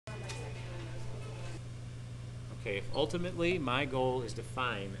Okay, if ultimately my goal is to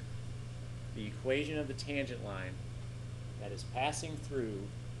find the equation of the tangent line that is passing through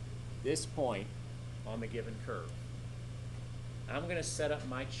this point on the given curve, I'm going to set up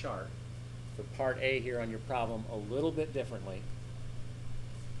my chart for part A here on your problem a little bit differently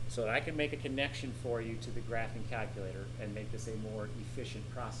so that I can make a connection for you to the graphing calculator and make this a more efficient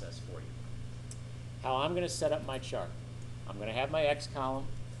process for you. How I'm going to set up my chart. I'm going to have my x column,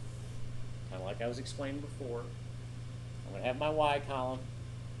 kind of like I was explaining before. I'm going to have my y column,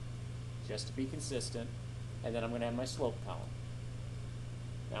 just to be consistent, and then I'm going to have my slope column.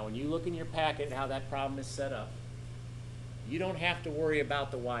 Now when you look in your packet at how that problem is set up, you don't have to worry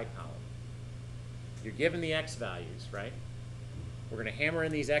about the y column. You're given the x values, right? We're going to hammer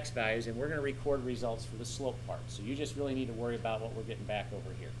in these x values and we're going to record results for the slope part. So you just really need to worry about what we're getting back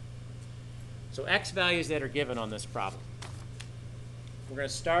over here. So x values that are given on this problem. We're going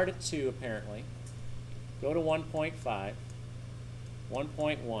to start at 2 apparently, go to 1.5,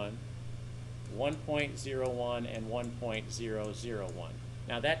 1.1, 1.01, and 1.001.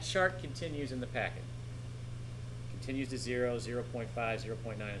 Now that chart continues in the packet. Continues to 0, 0.5,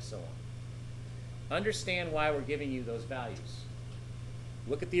 0.9, and so on. Understand why we're giving you those values.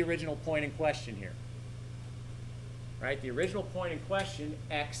 Look at the original point in question here. Right? The original point in question,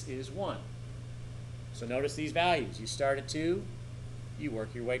 x is 1. So notice these values. You start at 2, you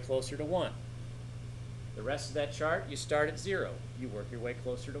work your way closer to 1. The rest of that chart, you start at 0, you work your way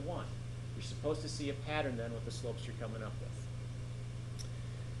closer to 1. You're supposed to see a pattern then with the slopes you're coming up with.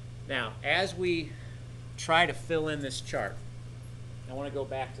 Now, as we try to fill in this chart, I want to go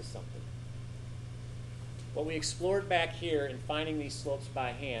back to something. What we explored back here in finding these slopes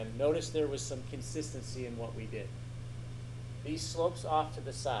by hand, notice there was some consistency in what we did. These slopes off to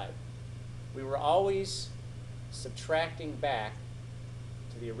the side, we were always subtracting back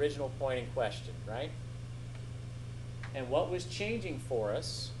to the original point in question, right? And what was changing for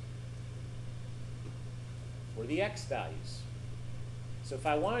us were the x values. So if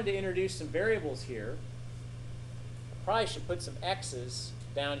I wanted to introduce some variables here, I probably should put some x's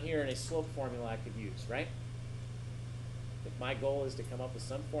down here in a slope formula I could use, right? If my goal is to come up with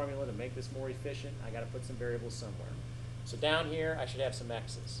some formula to make this more efficient, I got to put some variables somewhere. So down here, I should have some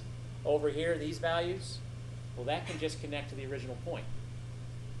x's. Over here, these values, well, that can just connect to the original point.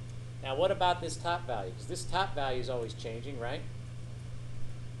 Now, what about this top value? Because this top value is always changing, right?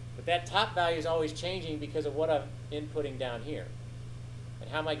 But that top value is always changing because of what I'm inputting down here. And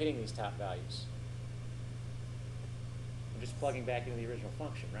how am I getting these top values? I'm just plugging back into the original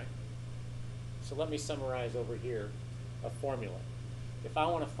function, right? So let me summarize over here a formula. If I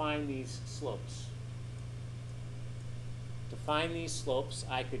want to find these slopes, to find these slopes,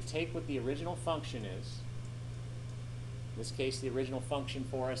 I could take what the original function is. In this case, the original function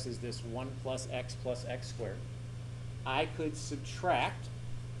for us is this 1 plus x squared. I could subtract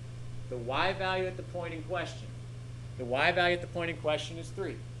the y value at the point in question. The y value at the point in question is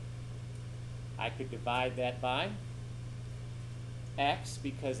 3. I could divide that by x,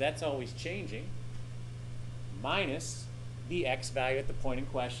 because that's always changing, minus the x value at the point in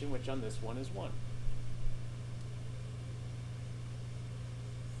question, which on this one is 1.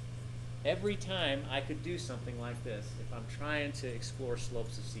 Every time I could do something like this if I'm trying to explore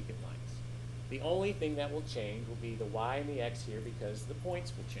slopes of secant lines. The only thing that will change will be the y and the x here because the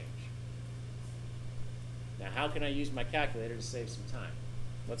points will change. Now, how can I use my calculator to save some time?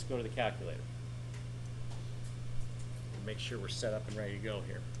 Let's go to the calculator. Make sure we're set up and ready to go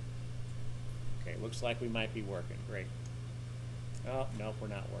here. Okay, looks like we might be working. Great. Oh, nope, we're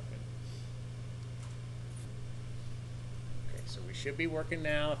not working. Okay, so we should be working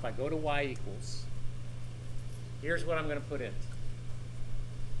now. If I go to y equals, here's what I'm going to put in.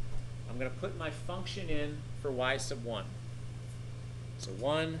 I'm going to put my function in for y sub 1. So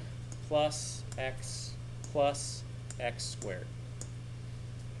 1 plus x squared.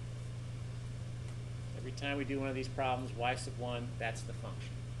 Every time we do one of these problems, y sub 1, that's the function.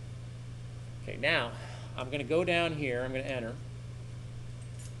 Okay, now I'm going to go down here, I'm going to enter.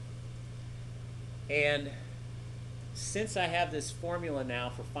 And since I have this formula now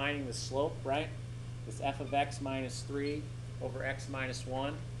for finding the slope, right? This f of x minus 3 over x minus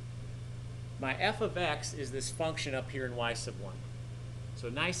 1. My f of x is this function up here in y sub 1. So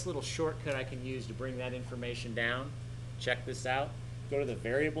a nice little shortcut I can use to bring that information down. Check this out. Go to the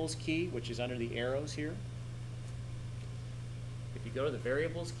variables key, which is under the arrows here. If you go to the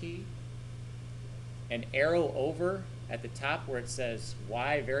variables key and arrow over at the top where it says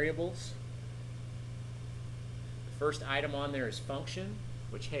y variables, the first item on there is function,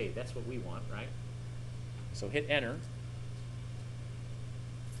 which, hey, that's what we want, right? So hit enter.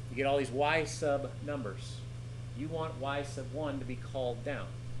 You get all these y sub numbers. you want y sub 1 to be called down.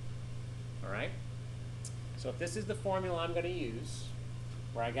 All right? So if this is the formula I'm going to use,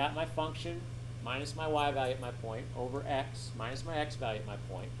 where I got my function minus my y value at my point over x minus my x value at my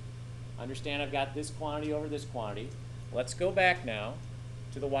point, understand I've got this quantity over this quantity. Let's go back now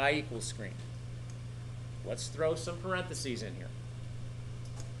to the y equals screen. Let's throw some parentheses in here.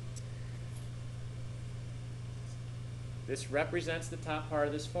 This represents the top part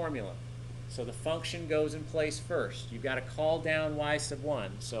of this formula. So the function goes in place first. You've got to call down y sub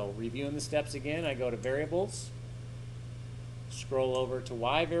 1. So reviewing the steps again, I go to variables, scroll over to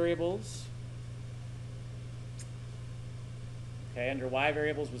y variables. Okay, under y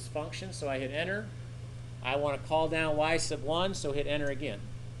variables was function, so I hit enter. I want to call down y sub 1, so hit enter again.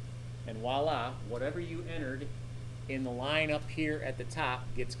 And voila, whatever you entered in the line up here at the top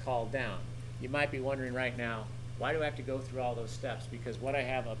gets called down. You might be wondering right now, why do I have to go through all those steps? Because what I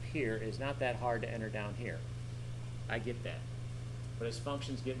have up here is not that hard to enter down here. I get that. But as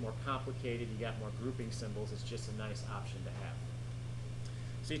functions get more complicated, you got more grouping symbols, it's just a nice option to have.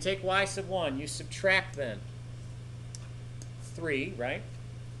 So you take y sub 1, you subtract then 3, right?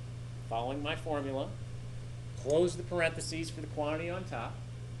 Following my formula. Close the parentheses for the quantity on top.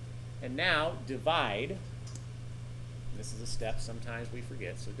 And now divide. This is a step sometimes we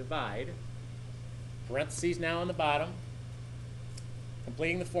forget, so divide. Parentheses now on the bottom.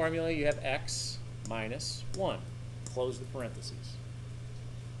 Completing the formula, you have x minus 1. Close the parentheses.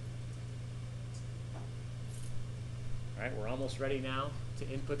 All right, we're almost ready now to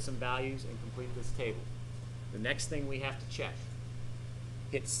input some values and complete this table. The next thing we have to check.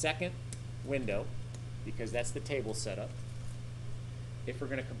 Hit second window, because that's the table setup. If we're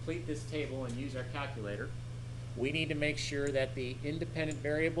going to complete this table and use our calculator, we need to make sure that the independent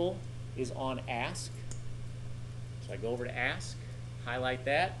variable is on ask. So I go over to ask, highlight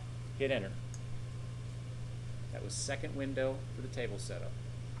that, hit enter. That was second window for the table setup.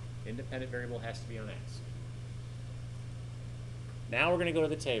 Independent variable has to be on ask. Now we're going to go to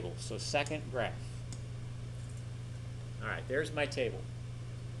the table. So second graph. All right, there's my table.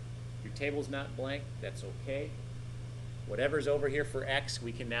 Your table's not blank, that's okay. Whatever's over here for x,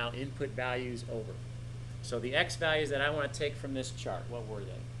 we can now input values over. So the x values that I want to take from this chart, what were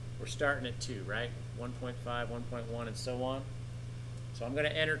they? We're starting at 2, right? 1.5, 1.1, and so on. So I'm going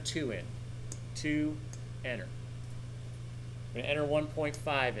to enter 2 in. 2, enter. I'm going to enter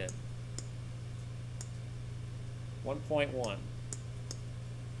 1.5 in. 1.1.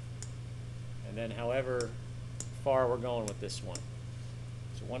 And then however far we're going with this one.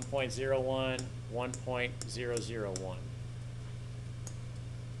 So 1.01, 1.001.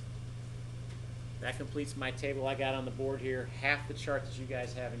 That completes my table I got on the board here, half the chart that you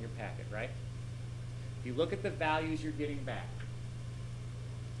guys have in your packet, right? If you look at the values you're getting back,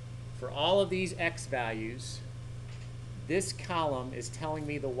 for all of these x values, this column is telling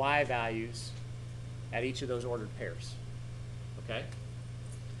me the y values at each of those ordered pairs, okay?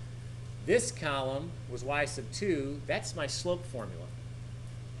 This column was y sub 2, that's my slope formula.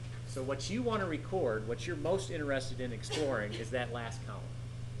 So what you want to record, what you're most interested in exploring, is that last column.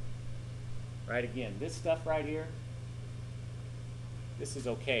 Right, again, this stuff right here, this is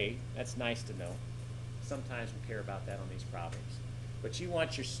okay. That's nice to know. Sometimes we care about that on these problems. But you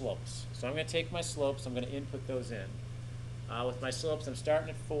want your slopes. So I'm going to take my slopes, I'm going to input those in. With my slopes, I'm starting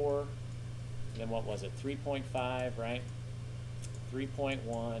at 4, and then what was it, 3.5, right? 3.1,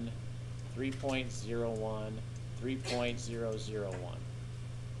 3.01, 3.001.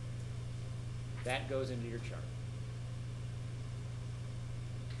 That goes into your chart.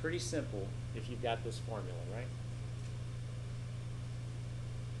 Pretty simple if you've got this formula, right?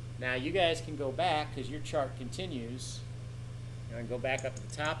 Now you guys can go back, because your chart continues. You know, and go back up to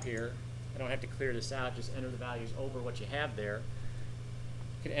the top here. I don't have to clear this out, just enter the values over what you have there.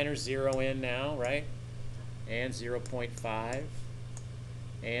 You can enter 0 in now, right? And 0.5,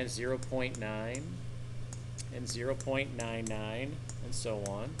 and 0.9, and 0.99, and so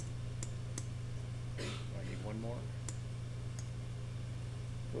on. I need one more.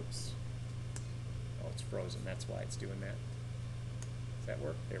 Whoops. Oh, it's frozen. That's why it's doing that. Does that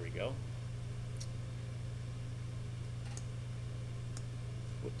work? There we go.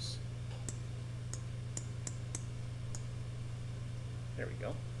 Whoops. There we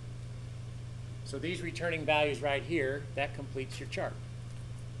go. So these returning values right here, that completes your chart.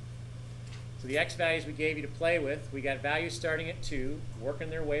 So the x values we gave you to play with, we got values starting at 2, working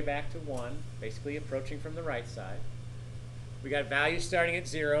their way back to 1, basically approaching from the right side. We got values starting at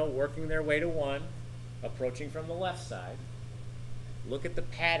 0, working their way to 1, approaching from the left side. Look at the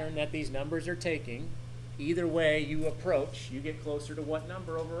pattern that these numbers are taking. Either way you approach, you get closer to what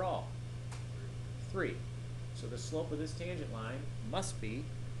number overall? 3. So the slope of this tangent line must be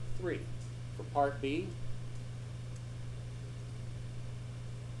 3. For part B,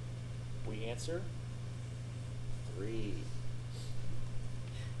 we answer 3.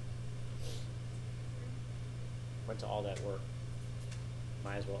 Went to all that work.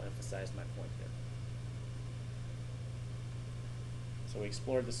 Might as well emphasize my point there. So we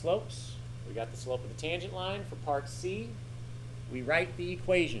explored the slopes. We got the slope of the tangent line. For part C, we write the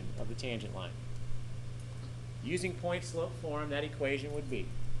equation of the tangent line. Using point slope form, that equation would be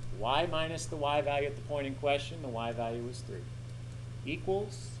y minus the y value at the point in question, the y value was 3,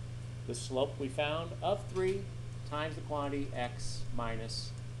 equals the slope we found of 3 times the quantity x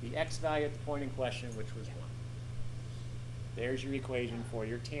minus the x value at the point in question, which was 1. There's your equation for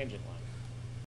your tangent line.